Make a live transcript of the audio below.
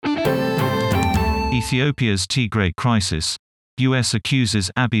Ethiopia's Tigray crisis. U.S.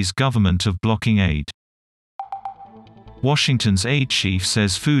 accuses Abiy's government of blocking aid. Washington's aid chief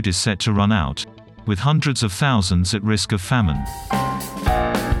says food is set to run out, with hundreds of thousands at risk of famine.